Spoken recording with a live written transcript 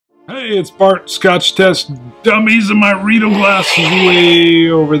Hey, it's Bart, Scotch Test Dummies, and my Riedel glass is way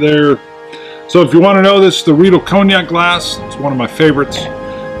over there. So if you want to know, this is the Riedel Cognac glass. It's one of my favorites.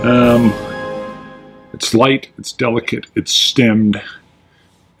 It's light, it's delicate, it's stemmed,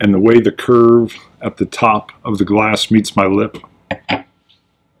 and the way the curve at the top of the glass meets my lip,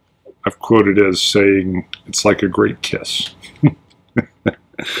 I've quoted as saying, it's like a great kiss.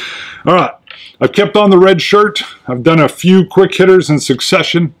 All right, I've kept on the red shirt. I've done a few quick hitters in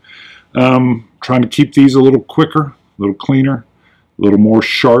succession. Trying to keep these a little quicker, a little cleaner, a little more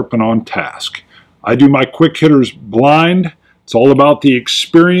sharp and on task. I do my quick hitters blind. It's all about the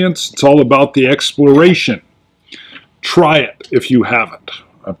experience. It's all about the exploration. Try it if you haven't.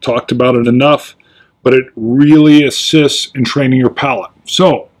 I've talked about it enough, but it really assists in training your palate.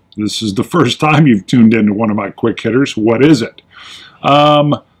 So, this is the first time you've tuned into one of my quick hitters. What is it?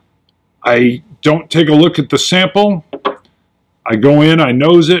 I don't take a look at the sample. I go in, I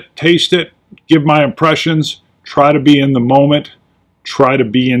nose it, taste it, give my impressions, try to be in the moment, try to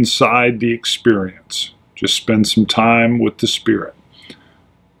be inside the experience. Just spend some time with the spirit.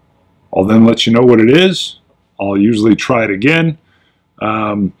 I'll then let you know what it is. I'll usually try it again.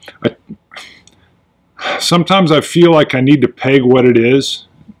 Sometimes I feel like I need to peg what it is,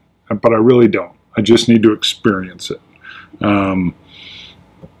 but I really don't. I just need to experience it. But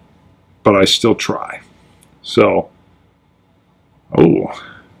I still try. So,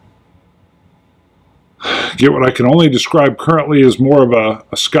 get what I can only describe currently as more of a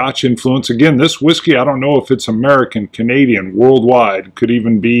Scotch influence. Again, this whiskey, I don't know if it's American, Canadian, worldwide. It could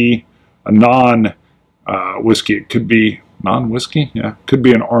even be a non-whiskey. It could be non-whiskey, yeah. It could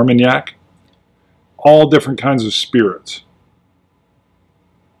be an Armagnac. All different kinds of spirits.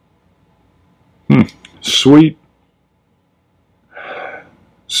 Sweet,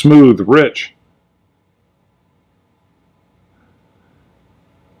 smooth, rich.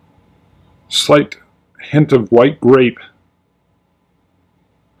 Slight hint of white grape,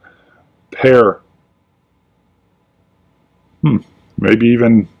 pear, maybe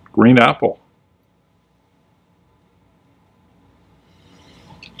even green apple.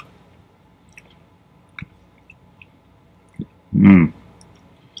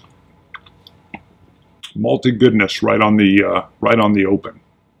 Malty goodness right on the open.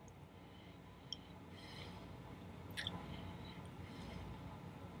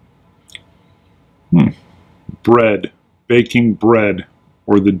 Bread, baking bread,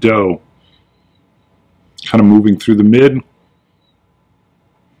 or the dough, kind of moving through the mid.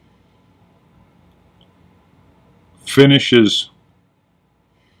 Finishes,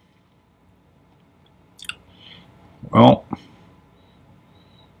 well,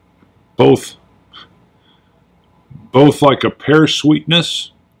 both like a pear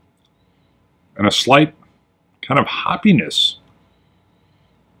sweetness and a slight kind of hoppiness,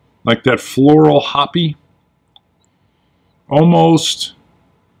 like that floral hoppy. Almost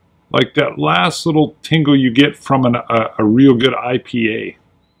like that last little tingle you get from a real good IPA.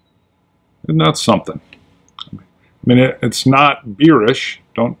 Isn't that something? I mean, it's not beerish.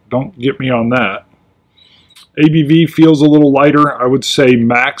 Don't get me on that. ABV feels a little lighter. I would say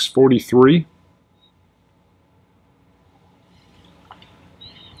max 43.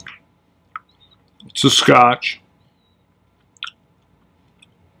 It's a Scotch.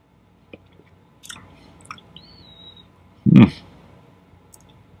 I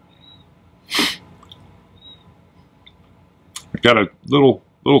got a little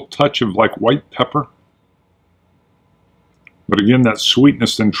touch of like white pepper, but again, that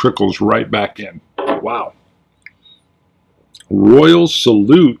sweetness then trickles right back in. Wow. Royal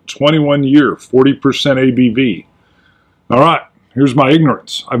Salute, 21 year, 40% ABV. All right, here's my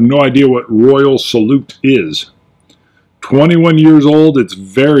ignorance. I have no idea what Royal Salute is. 21 years old, it's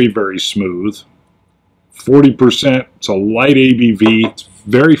very, very smooth. 40%, it's a light ABV, it's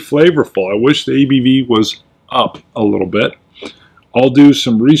very flavorful. I wish the ABV was up a little bit. I'll do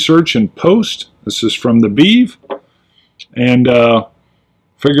some research and post. This is from the Beeve, and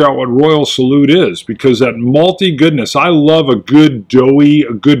figure out what Royal Salute is, because that malty goodness, I love a good doughy,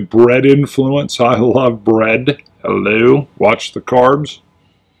 a good bread influence. I love bread. Hello, watch the carbs.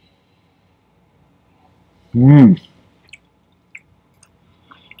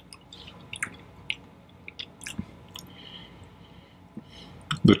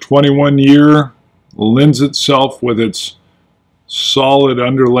 The 21 year lends itself with its solid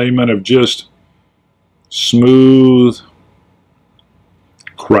underlayment of just smooth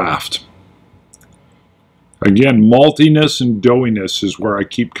craft. Again, maltiness and doughiness is where I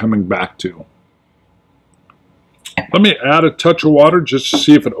keep coming back to. Let me add a touch of water just to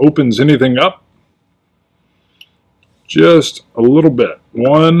see if it opens anything up. Just a little bit.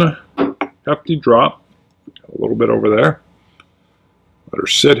 One hefty drop. Got a little bit over there. Let her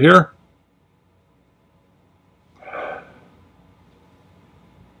sit here.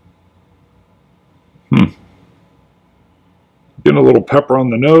 Getting a little pepper on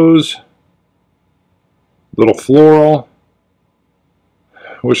the nose. A little floral.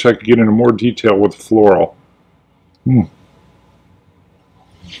 I wish I could get into more detail with floral.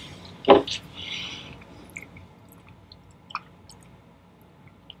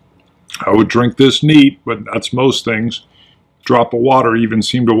 I would drink this neat, but that's most things. Drop of water even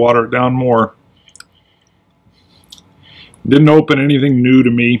seemed to water it down more. Didn't open anything new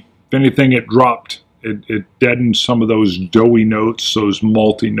to me. If anything, it dropped. It deadened some of those doughy notes, those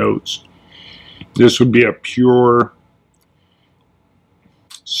malty notes. This would be a pure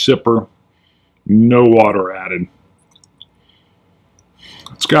sipper, no water added.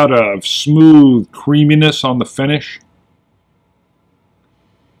 It's got a smooth creaminess on the finish.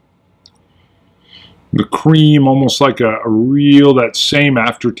 The cream, almost like that same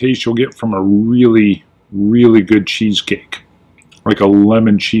aftertaste you'll get from a really, really good cheesecake. Like a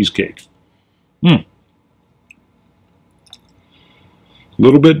lemon cheesecake. A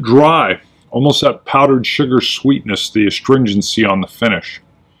little bit dry. Almost that powdered sugar sweetness, the astringency on the finish.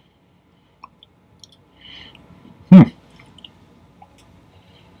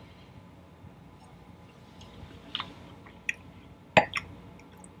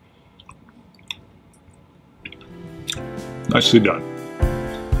 Nicely done.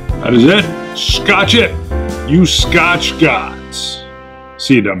 That is it. Scotch it, you Scotch gods.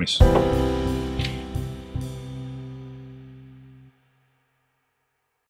 See you, dummies.